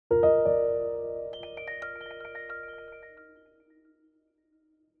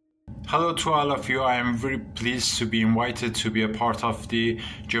Hello to all of you. I am very pleased to be invited to be a part of the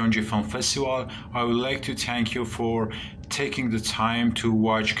Jeonju Film Festival. I would like to thank you for taking the time to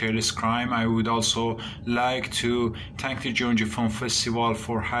watch Careless Crime. I would also like to thank the Jeonju Film Festival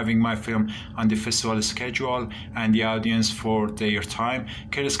for having my film on the festival schedule and the audience for their time.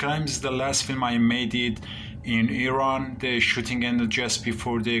 Careless Crime is the last film I made it in Iran. The shooting ended just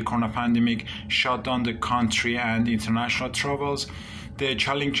before the corona pandemic shut down the country and international travels. The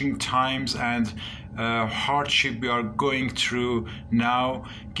challenging times and hardship we are going through now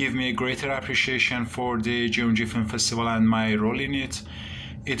give me a greater appreciation for the Jeonju Film Festival and my role in it.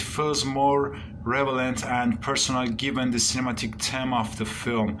 It feels more relevant and personal given the cinematic theme of the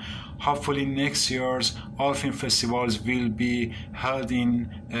film. Hopefully next year's all film festivals will be held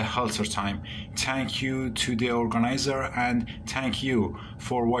in a healthier time. Thank you to the organizer and thank you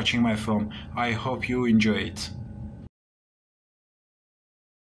for watching my film. I hope you enjoy it.